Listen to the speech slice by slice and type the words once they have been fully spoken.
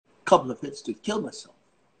couple of hits to kill myself.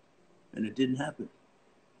 And it didn't happen.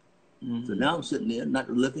 So now I'm sitting there, not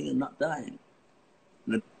living and not dying.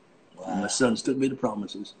 And my sons took me to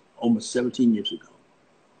promises almost 17 years ago.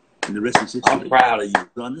 And the rest is history. I'm proud of you.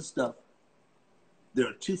 So on this stuff, there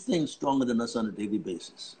are two things stronger than us on a daily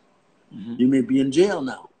basis. You may be in jail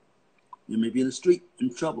now. You may be in the street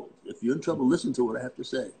in trouble. If you're in trouble, listen to what I have to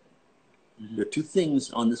say. There are two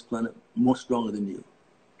things on this planet more stronger than you.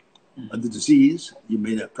 The disease, you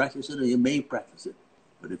may not practice it or you may practice it.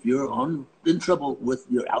 But if you're in trouble with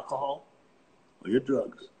your alcohol or your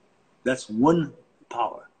drugs, that's one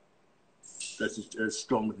power that's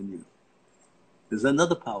stronger than you. There's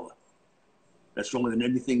another power that's stronger than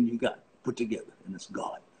anything you got put together, and it's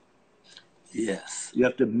God. Yes. You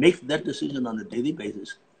have to make that decision on a daily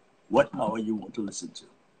basis, what power you want to listen to.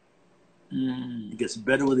 It gets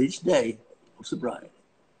better with each day of sobriety.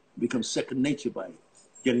 It becomes second nature by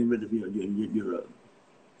getting rid of your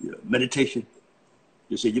meditation.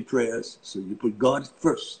 You say your prayers, so you put God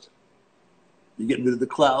first. You get rid of the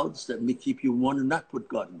clouds that may keep you wanting to not put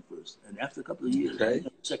God in first. And after a couple of years, you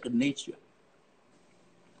have second nature.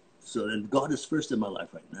 So then God is first in my life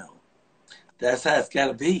right now. That's how it's got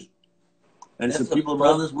to be. And some people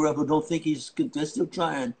around this world who don't think they're still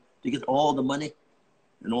trying to get all the money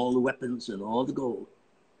and all the weapons and all the gold.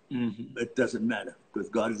 It doesn't matter because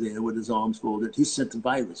God is there with his arms folded. He sent the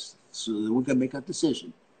virus so that we can make a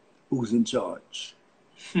decision who's in charge.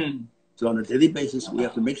 So on a daily basis, we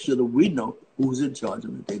have to make sure that we know who's in charge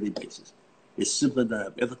on a daily basis. It's simpler than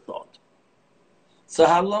I've ever thought. So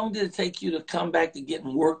how long did it take you to come back to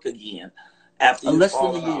getting work again after you less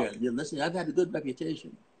than a year. You're listening. I've had a good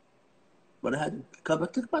reputation, but I had to come back.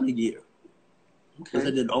 It took about a year because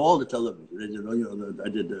I did all the television. I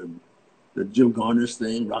did the Jim Garner's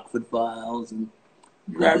thing, Rockford Files, and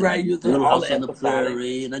You did Little all House the on the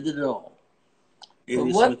Prairie, and I did it all.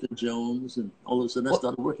 Avery Smith and Jones, and all of a sudden I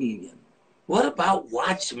started working again. What about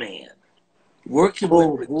Watchman? Working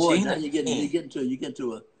with Regina you get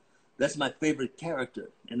into a. That's my favorite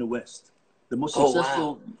character in the West. The most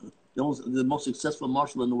the most successful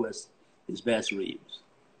marshal in the West is Bass Reeves.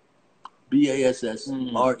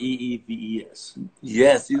 Bassreeves.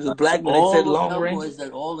 Yes, he was a black man. They said Long Ranger.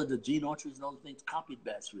 All of the Gene Autry's and all the things copied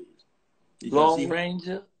Bass Reeves. Long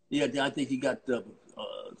Ranger? Yeah, I think he got.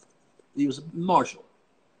 He was a marshal.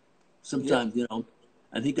 Sometimes,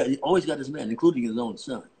 I think he always got his man, including his own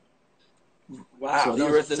son. Wow, so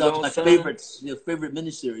that was my favorite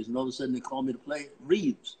miniseries, and all of a sudden they called me to play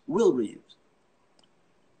Will Reeves.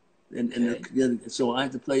 And so I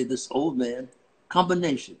had to play this old man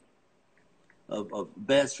combination of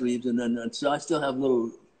Bass Reeves, and so I still have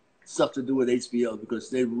little stuff to do with HBO because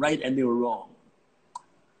they're right and they were wrong.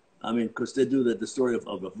 I mean, because they do the story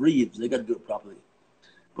of Reeves, they got to do it properly.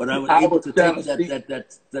 But I was able to take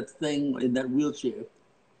that thing in that wheelchair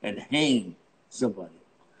and hang somebody.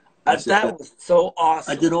 That was so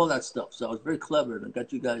awesome. I did all that stuff, so I was very clever, and I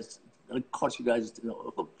caught you guys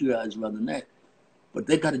hooked you guys around the neck. But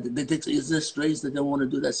they got it. Isn't it strange that they don't want to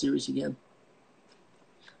do that series again?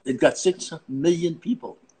 It got 6 million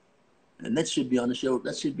people, and that should be on the show.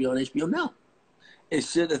 That should be on HBO now. It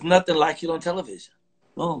should. There's nothing like it on television.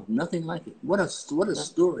 Oh, nothing like it. What a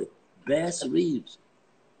story. Bass Reeves.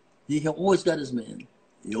 He always got his man.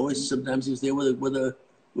 Sometimes he was there with a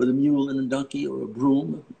mule and a donkey or a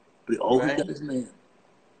broom, but he always got his man.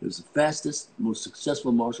 He was the fastest, most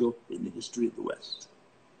successful marshal in the history of the West.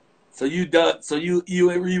 So you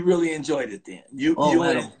really enjoyed it then.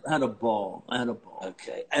 I had a ball.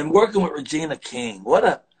 Okay, and working with Regina King, what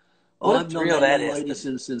a thrill that is.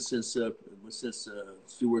 Since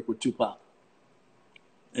she worked with Tupac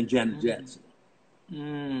and Janet Jackson,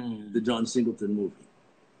 the John Singleton movie.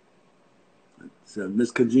 So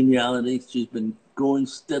Miss Congeniality, she's been going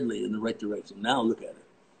steadily in the right direction. Now look at her.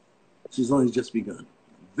 She's only just begun.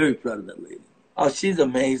 I'm very proud of that lady. Oh, she's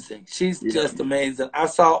amazing. She's just amazing. I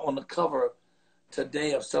saw on the cover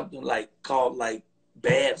today of something called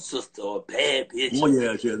Bad Sister or Bad Bitch. Oh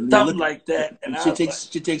yeah, something like that. And she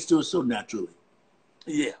takes to it so naturally.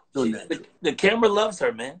 Yeah, so naturally. The camera loves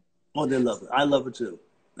her, man. Oh, they love her. I love her too.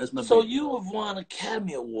 That's my. So you have won an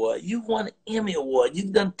Academy Award. You've won an Emmy Award.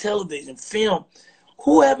 You've done television, film.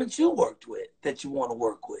 Who haven't you worked with that you want to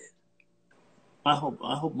work with? I hope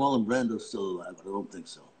Marlon Brando's still alive, but I don't think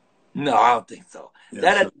so. No, I don't think so. Yeah,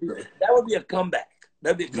 that would be a comeback.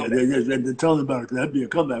 That'd be a comeback. Yeah, tell them about it. That'd be a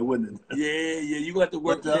comeback, wouldn't it? Yeah. You got to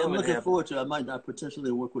work with him. I'm looking forward to. I might not potentially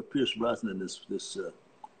work with Pierce Brosnan this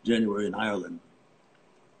January in Ireland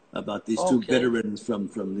about these two veterans from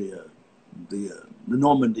the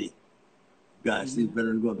Normandy guys. These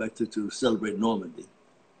veterans going back to celebrate Normandy,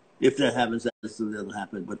 If that happens, that'll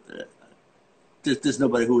happen. But there's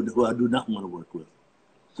nobody who I do not want to work with.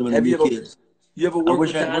 Some of the new kids. You ever I worked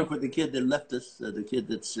wish with I'd worked with the kid that left us, the kid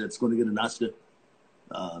that's going to get an Oscar,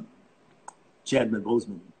 Chadwick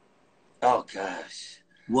Boseman. Oh, gosh.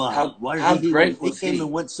 Wow. How great was he? He came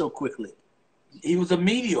and went so quickly. He was a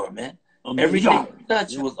meteor, man. A Everything meteor. he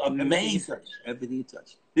touched was amazing. Everything he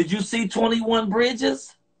touched. Did you see 21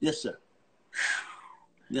 Bridges? Yes, sir.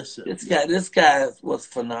 Yes, sir. This guy was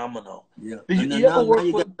phenomenal. Yeah. Did you now, ever work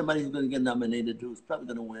you with got somebody who's going to get nominated who's probably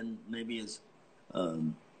going to win. Maybe is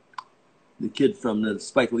the kid from the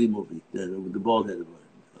Spike Lee movie, with the bald headed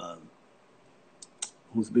one,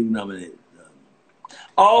 who's being nominated.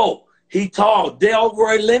 He tall.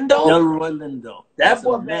 Delroy Lindo? Delroy Lindo. That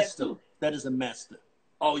was a master. That is a master.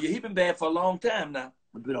 Oh, yeah, he been bad for a long time now.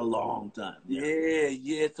 It's been a long time. Yeah,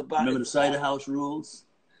 it's about. Remember the Cider House Rules?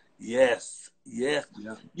 Yes. Yeah.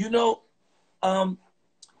 You know,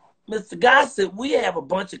 Mr. Gossett, we have a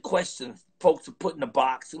bunch of questions folks are put in the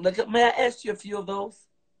box. And look, may I ask you a few of those?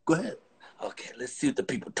 Go ahead. Okay, let's see what the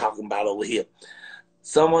people talking about over here.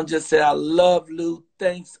 Someone just said, I love Lou.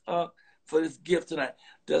 Thanks for this gift tonight.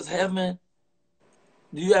 Do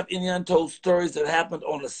you have any untold stories that happened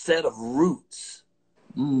on the set of Roots?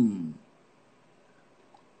 Well,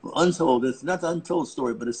 untold. It's not the untold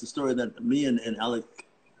story, but it's the story that me and Alex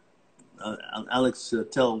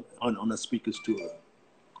tell on a speaker's tour.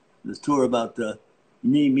 This tour about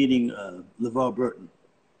me meeting LeVar Burton.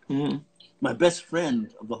 Mm-hmm. My best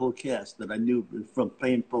friend of the whole cast that I knew from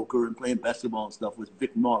playing poker and playing basketball and stuff was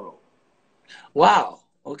Vic Morrow. Wow.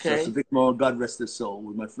 Okay. So Vic Morrow, God rest his soul,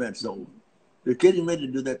 was my friend. So they're getting ready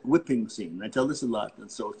to do that whipping scene. I tell this a lot, and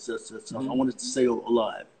so I wanted to stay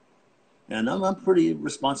alive. And I'm pretty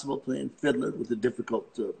responsible playing fiddler with a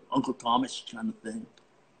difficult Uncle Thomas kind of thing.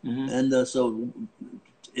 Mm-hmm. And so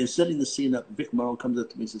in setting the scene up, Vic Morrow comes up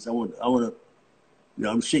to me and says, I want to,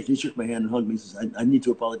 I'm shaking, he shook my hand and hugged me. He says, I need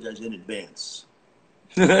to apologize in advance.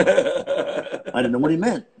 I didn't know what he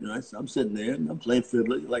meant. I'm sitting there and I'm playing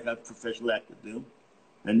fiddler like a professional actor do.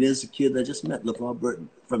 And there's a kid I just met, LeVar Burton,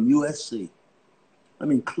 from USC. I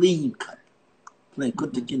mean, clean cut, playing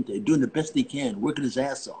Kunta Kinte, doing the best he can, working his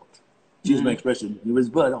ass off. Excuse my expression, he was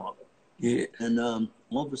butt off. Yeah. And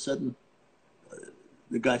all of a sudden,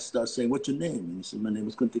 the guy starts saying, what's your name? And he said, my name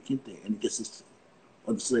is Kunta Kinte. And he gets this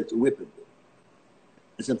other slave to whip him.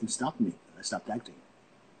 And something stopped me. I stopped acting.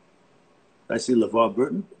 I see LeVar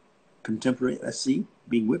Burton, contemporary, I see,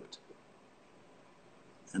 being whipped.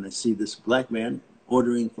 And I see this black man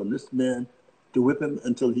ordering from this man to whip him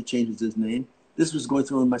until he changes his name. This was going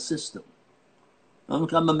through in my system.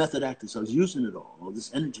 I'm a method actor, so I was using it all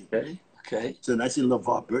this energy. Okay. So then I see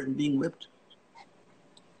LeVar Burton being whipped.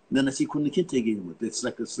 And then I see Kunta Kinte getting whipped. It's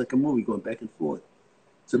like a movie going back and forth.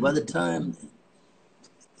 So by the time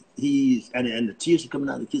and the tears are coming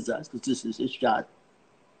out of the kid's eyes because this is his shot.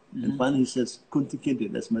 Mm-hmm. And finally he says, Kunta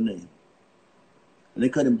Kinte, that's my name. And they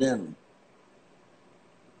cut him down.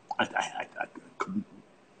 I couldn't.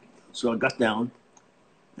 So I got down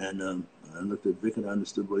and I looked at Vic and I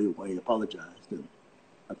understood why he apologized. And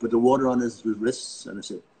I put the water on his wrists and I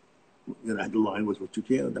said, the line was, what you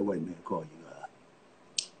care? That white man called you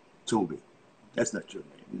Toby. That's not your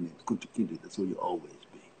name. Your name's Kunta Kinte. That's who you always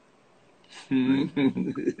be. Right?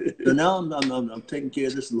 So now I'm taking care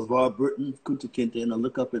of this LeVar Burton, Kunta Kinte, and I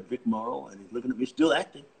look up at Vic Morrow and he's looking at me, still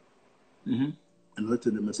acting. Mm-hmm. And I looked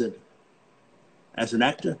at him and said, as an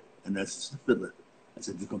actor and as a fiddler, I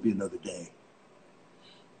said, there's going to be another day.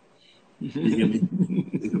 You hear me?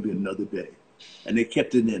 There's going to be another day. And they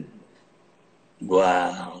kept it in.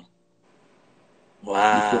 Wow.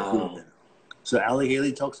 So Ali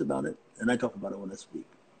Haley talks about it, and I talk about it when I speak.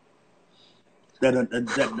 That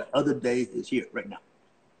other day is here right now.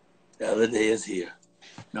 The other day is here.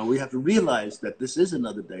 Now we have to realize that this is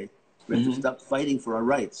another day. We have to stop fighting for our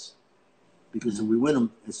rights. Because if we win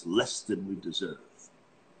them, it's less than we deserve.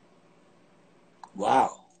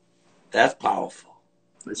 Wow. That's powerful.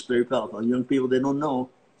 It's very powerful. Young people, they don't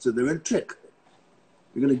know, so they're in a trick.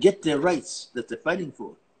 They're going to get their rights that they're fighting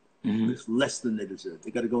for. But it's less than they deserve.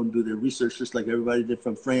 They got to go and do their research just like everybody did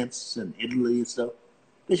from France and Italy and stuff.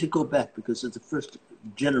 They should go back because it's the first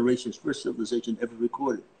civilization ever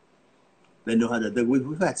recorded. They know how to.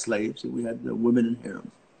 We've had slaves and we had women in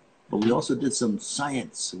harems, but we also did some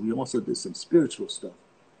science. We also did some spiritual stuff,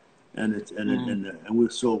 and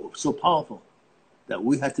we're so powerful that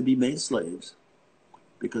we had to be made slaves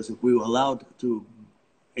because if we were allowed to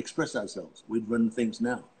express ourselves, we'd run things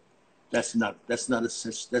now. That's not a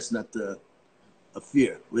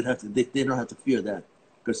fear. We'd have to. They don't have to fear that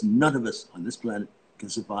because none of us on this planet can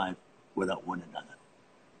survive without one another.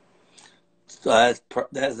 So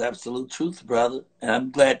that's absolute truth, brother. And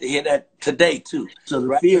I'm glad to hear that today, too. So the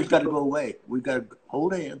Right? fear's got to go away. We've got to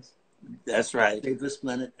hold hands. That's right. Save this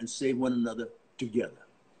planet and save one another together.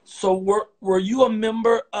 So were you a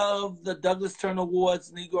member of the Douglas Turner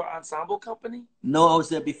Ward's Negro Ensemble Company? No, I was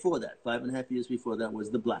there before that. 5.5 years before that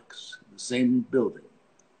was the Blacks, the same building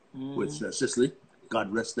with Cicely.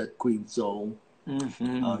 God rest that queen's soul.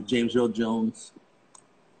 James Earl Jones,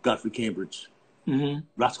 Godfrey Cambridge,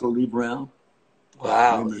 Roscoe Lee Brown,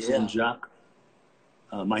 wow, Raymond St. Jacques,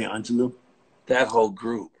 Maya Angelou. That whole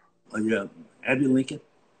group. Yeah, Abby Lincoln,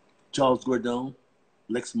 Charles Gordon,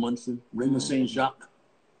 Lex Munson, Raymond St. Jacques.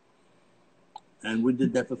 And we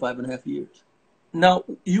did that for 5.5 years. Now,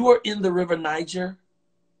 you were in the River Niger?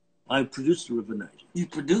 I produced the River Niger. You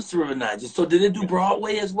produced the River Niger. So did it do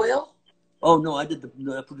Broadway as well? Oh, no, I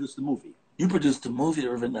produced the movie. You produced the movie, The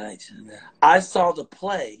River Niger. Yeah. I saw the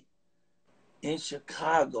play in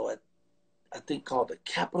Chicago at, I think, called the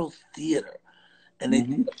Capitol Theater. And they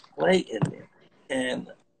did a play in there.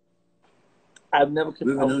 And I've never...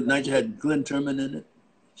 River Niger had Glenn Turman in it,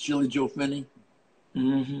 Shirley Joe Finney.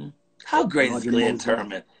 How great is Glenn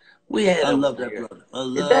Turman? We had I love that brother.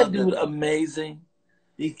 Is that dude amazing?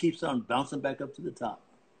 He keeps on bouncing back up to the top.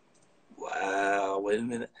 Wow, wait a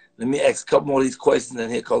minute. Let me ask a couple more of these questions in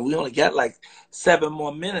here because we only got like 7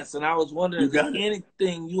 more minutes. And I was wondering if there's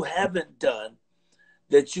anything you haven't done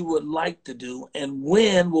that you would like to do, and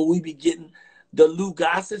when will we be getting the Lou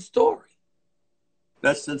Gossett story?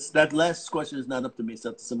 That last question is not up to me. It's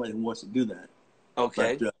up to somebody who wants to do that.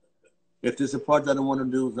 Okay. But, if there's a part that I want to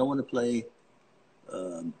do, is I want to play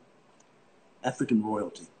African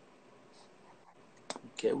royalty.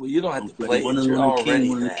 Okay, well, you don't have to play one of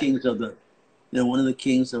the kings of the, one of the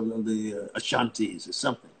kings of the Ashantis or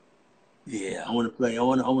something. Yeah, I want to play. I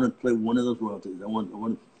want to play one of those royalties. I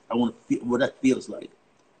want to feel what that feels like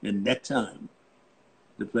in that time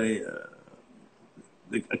to play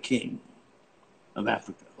a king of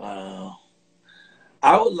Africa. Wow,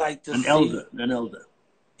 I would like to see an elder.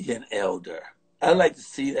 Yeah, an elder. I'd like to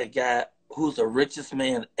see that guy who's the richest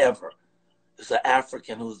man ever. It's an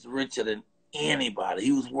African who's richer than anybody.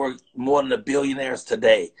 He was worth more than the billionaires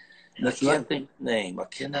today. That's I can't think his name. I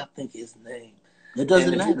cannot think his name. It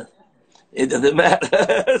doesn't matter. It doesn't matter.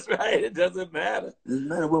 That's right. It doesn't matter. It doesn't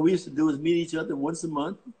matter. What we used to do is meet each other once a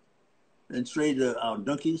month and trade our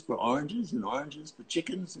donkeys for oranges and oranges for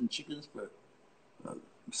chickens and chickens for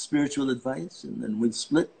spiritual advice. And then we'd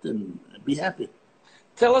split and be happy.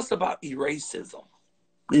 Tell us about racism.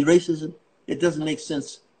 Racism, it doesn't make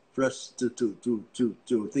sense for us to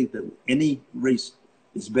think that any race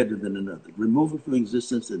is better than another. Remove it from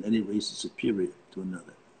existence and any race is superior to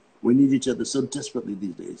another. We need each other so desperately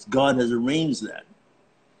these days. God has arranged that.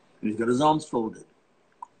 And he's got his arms folded.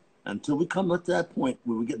 Until we come up to that point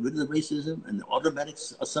where we get rid of the racism and the automatic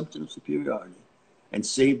assumption of superiority and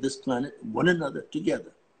save this planet, one another,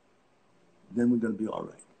 together, then we're going to be all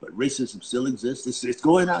right. But racism still exists. It's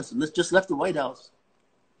going on. So let's just left the White House.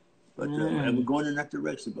 But and we're going in that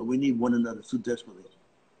direction. But we need one another so desperately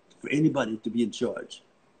for anybody to be in charge.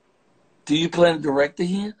 Do you plan to direct it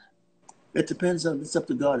here? It depends on. It's up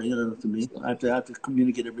to God. Up to me. I have to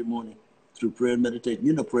communicate every morning through prayer and meditation.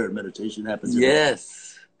 You know, prayer and meditation happens.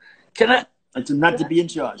 Yes. Can I? And not to be in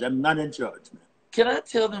charge. I'm not in charge, man. Can I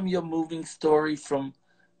tell them your moving story from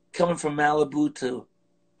coming from Malibu to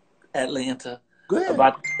Atlanta? Go ahead.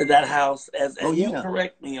 About that house. You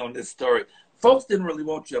correct me on this story. Folks didn't really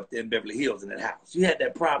want you up there in Beverly Hills in that house. You had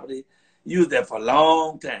that property. You was there for a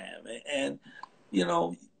long time. And you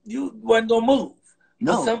wasn't going to move.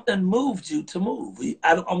 No. But something moved you to move.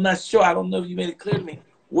 I'm not sure. I don't know if you made it clear to me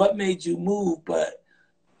what made you move, but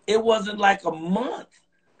it wasn't like a month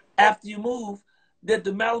after you moved that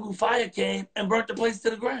the Malibu fire came and burnt the place to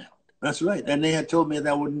the ground. That's right. And they had told me that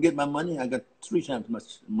I wouldn't get my money. I got 3 times as much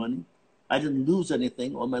money. I didn't lose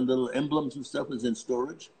anything. All my little emblems and stuff was in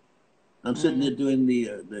storage. I'm sitting there doing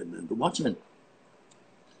the watchman.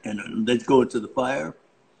 And they'd go into the fire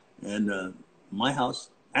and my house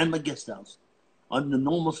and my guest house. Under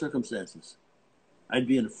normal circumstances, I'd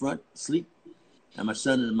be in the front, sleep, and my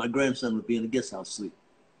son and my grandson would be in the guest house, sleep.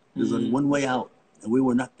 There's only one way out, and we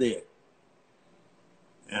were not there.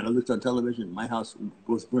 And I looked on television, my house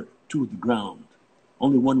was burnt to the ground.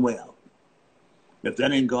 Only one way out. If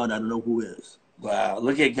that ain't God, I don't know who is. Wow,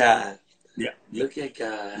 look at God. Yeah. Look at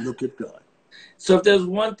God. Look at God. So if there's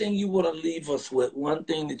one thing you want to leave us with, one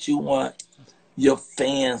thing that you want your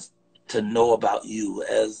fans to know about you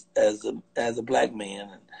as a black man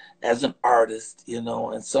and as an artist,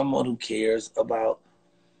 and someone who cares about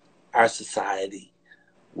our society,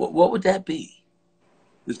 what would that be?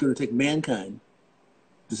 It's going to take mankind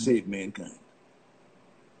to save mankind.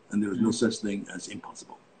 And there is no such thing as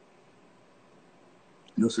impossible.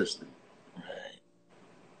 No such thing. Right.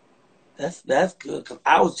 That's good, because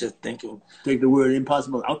I was just thinking. Take the word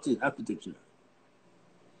impossible out the dictionary.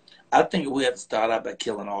 I think we have to start out by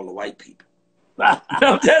killing all the white people.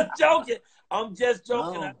 I'm just joking. I'm just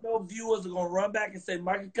joking. No. I know viewers are gonna run back and say,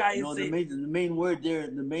 Michael Kaya No, said, the main word there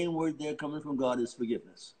coming from God is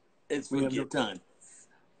forgiveness. it's We have forgiveness. no time.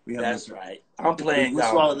 We have That's no time. right. I'm playing We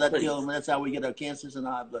God. swallow that Please. pill, and that's how we get our cancers and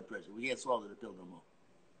our high blood pressure. We can't swallow the pill no more.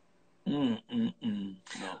 No.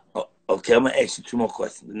 Oh, okay, I'm gonna ask you 2 more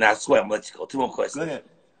questions. Now I swear I'm gonna let you go. 2 more questions. Go ahead.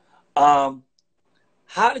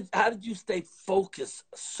 How did you stay focused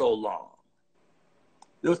so long?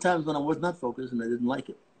 There were times when I was not focused and I didn't like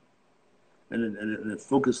it. And it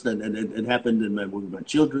focused, and it happened with my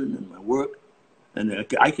children and my work. And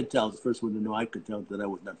I could tell, the first one to know, I could tell that I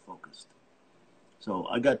was not focused. So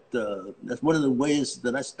I got, that's one of the ways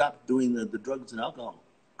that I stopped doing the drugs and alcohol,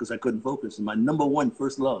 because I couldn't focus. And my number one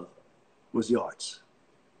first love was the arts.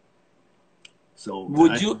 So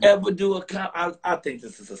would you ever do a I think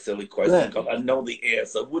this is a silly question because I know the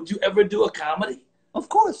answer. Would you ever do a comedy? Of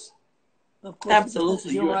course. Of course.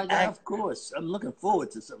 Absolutely. Of course. I'm looking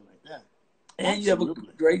forward to something like that. And Absolutely. you have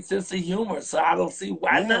a great sense of humor, so I don't see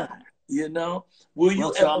why not. You know? Will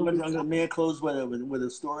you so ever... I'm going to close with a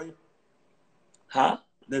story. Huh?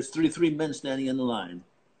 There's three men standing in the line.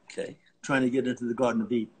 Okay. Trying to get into the Garden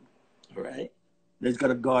of Eden. Right. There's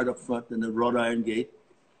got a guard up front and a wrought iron gate.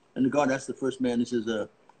 And the guard asks the first man, he says, who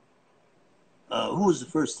was the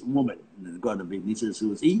first woman in the Garden of Eden? He says, it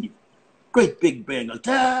was Eve. Great big bang. And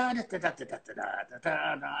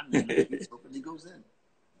he goes in.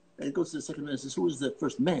 And he goes to the second man and says, who was the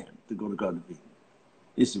first man to go to the Garden of Eden?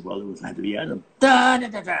 He says, well, it had to be Adam.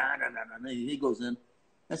 He goes in.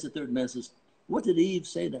 That's the third man says, what did Eve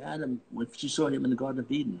say to Adam when she saw him in the Garden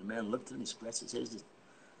of Eden? The man looked at him, he scratched his head, says,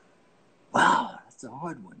 wow, that's a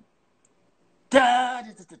hard one.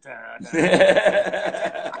 That's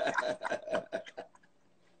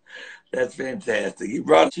fantastic. You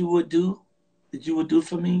brought what you would do? That you would do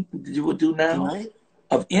for me? That you would do now? Tonight?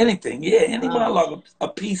 Of anything. Yeah, any monologue, a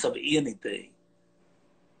piece of anything.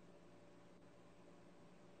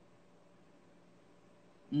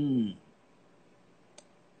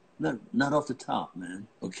 Not off the top, man.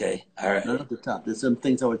 Okay, all right. Not off the top. There's some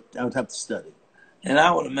things I would have to study. And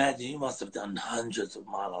I would imagine you must have done hundreds of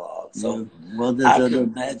monologues. So well, I can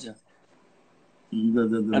imagine.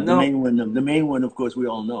 The main one, of course, we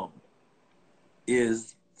all know,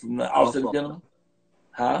 is from the Office of the Gentleman.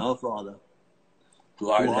 Huh? Our Father,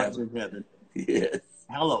 who art in heaven. Yes.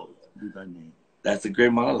 Hallowed be thy name. That's a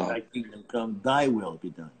great monologue. Thy kingdom come, thy will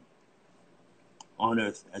be done, on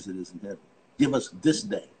earth as it is in heaven. Give us this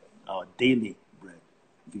day our daily bread.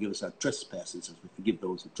 Forgive us our trespasses as we forgive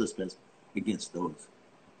those who trespass against those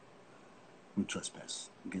who trespass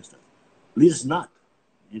against us. Lead us not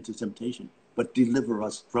into temptation, but deliver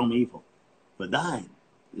us from evil. For thine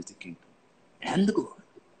is the kingdom, and the glory,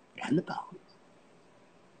 and the power,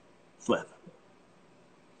 forever.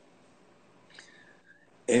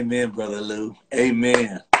 Amen, Brother Lou.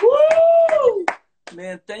 Amen. Woo!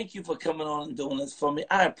 Man, thank you for coming on and doing this for me.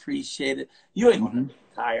 I appreciate it. You ain't going to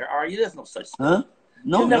retire, are you? There's no such thing. Huh?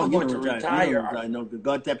 No, you're never you going to retire. No,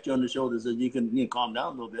 God tapped you on the shoulder and said you can calm down a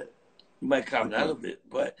little bit. You might calm down a little bit,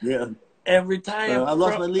 but yeah. And retire. I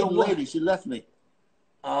lost my leading lady. She left me.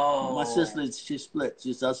 Oh. My sister, she split.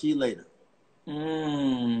 She said, I'll see you later.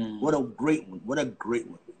 What a great one. What a great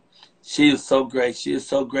one. She is so great. She is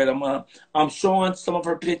so great. I'm showing some of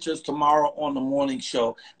her pictures tomorrow on the morning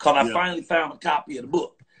show because I finally found a copy of the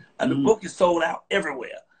book. And the book is sold out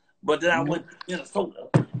everywhere. But then I went to Minnesota,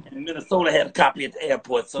 and Minnesota had a copy at the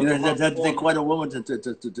airport. So that had to take quite a woman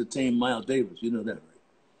to tame Miles Davis. You know that, right?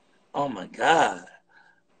 Oh my God!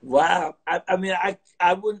 Wow. I mean,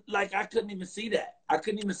 I wouldn't I couldn't even see that. I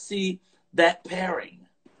couldn't even see that pairing.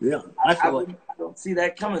 Yeah, I don't see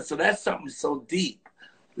that coming. So that's something so deep.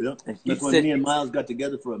 Yeah, that's when me and Miles got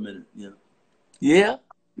together for a minute. Yeah. Yeah.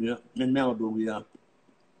 Yeah, in Malibu,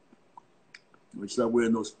 we started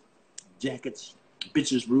wearing those jackets,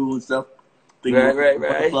 bitches rule and stuff. Right.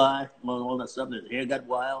 Butterfly, all that stuff. His hair got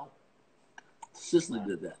wild. Cicely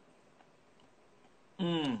did that.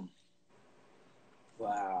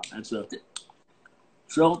 Wow. And so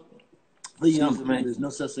for young, there's no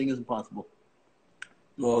such thing as impossible.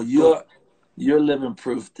 Well, you're living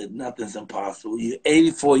proof that nothing's impossible. You're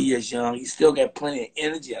 84 years young. You still got plenty of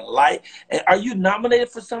energy and light. And are you nominated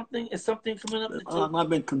for something? Is something coming up? I've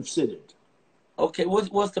been considered. Okay,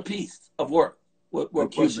 what's the piece of work?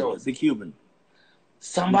 What show is it? The Cuban.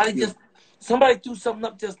 Somebody threw something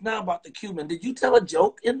up just now about the Cuban. Did you tell a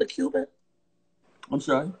joke in the Cuban? I'm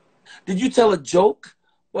sorry? Did you tell a joke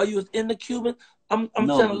while you was in the Cuban? I'm trying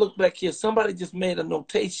to No, look back here. Somebody just made a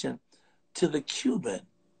notation to the Cuban.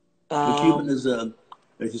 the Cuban is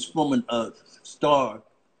his former star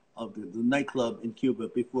of the nightclub in Cuba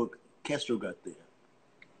before Castro got there.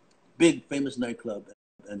 Big famous nightclub,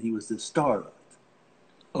 and he was the star of it.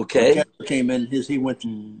 When Okay. Castro came in, he went.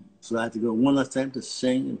 So I had to go one last time to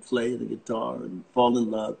sing and play the guitar and fall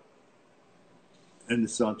in love. And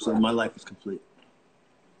so my life is complete.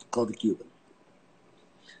 Called the Cuban.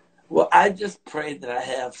 Well, I just pray that I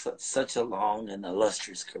have such a long and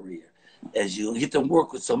illustrious career as you, and get to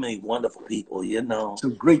work with so many wonderful people. You know,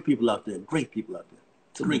 Some great people out there. Great people out there.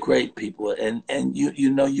 some great people, and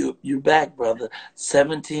you're back, brother.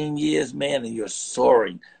 17 years, man, and you're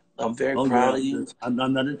soaring. I'm very proud of you. I'm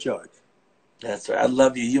not in charge. That's right. I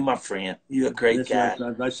love you. You're my friend. You're a great guy.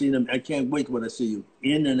 I see them. I can't wait when I see you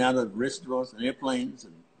in and out of restaurants and airplanes.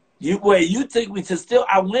 And You took me to still.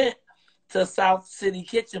 I went to South City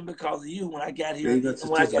Kitchen because of you when I got here. it's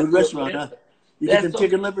a good restaurant, huh? You get them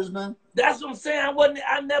chicken livers, man? That's what I'm saying.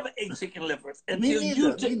 I never ate chicken livers until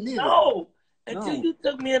you took. Me neither. No. Until you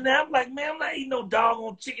took me in there, I'm like, man, I'm not eating no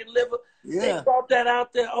doggone chicken liver. Yeah. They brought that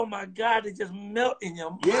out there. Oh my God, it just melt in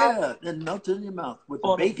your mouth. Yeah, it melted in your mouth with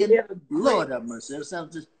the bacon. Lord have mercy.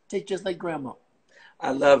 It tastes just like grandma.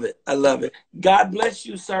 I love it. I love it. God bless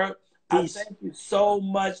you, sir. Peace. I thank you so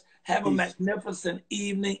much. Have a magnificent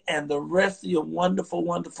evening and the rest of your wonderful,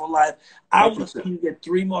 wonderful life. I want to see you get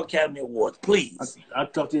 3 more Academy Awards, please. I'll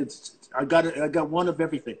talk to you. I got one of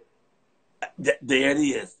everything. There it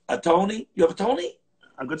is. A Tony? You have a Tony?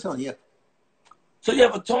 I'm going to tell you, yeah. So you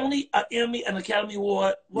have a Tony, an Emmy, an Academy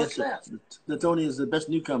Award. What's that? The Tony is the best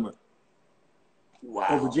newcomer. Wow.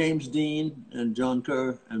 Over James Dean and John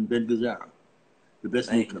Kerr and Ben Gazzara. The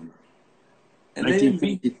best newcomer. And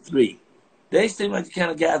 1953. They seem like the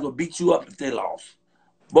kind of guys will beat you up if they lost.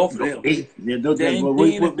 Both of them. We played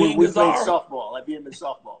softball. I beat him in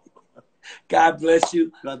softball. God bless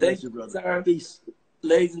you. God bless you, brother. Sir. Peace.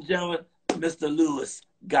 Ladies and gentlemen, Mr. Lewis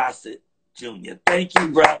Gossett Jr. Thank you,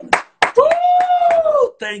 brother.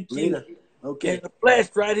 Woo! Thank you. Later. Okay. In the flesh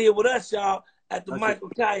right here with us, y'all, at the Michael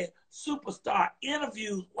Colyar Superstar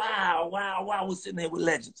Interviews. Wow. We're sitting here with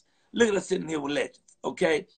legends. Look at us sitting here with legends, okay?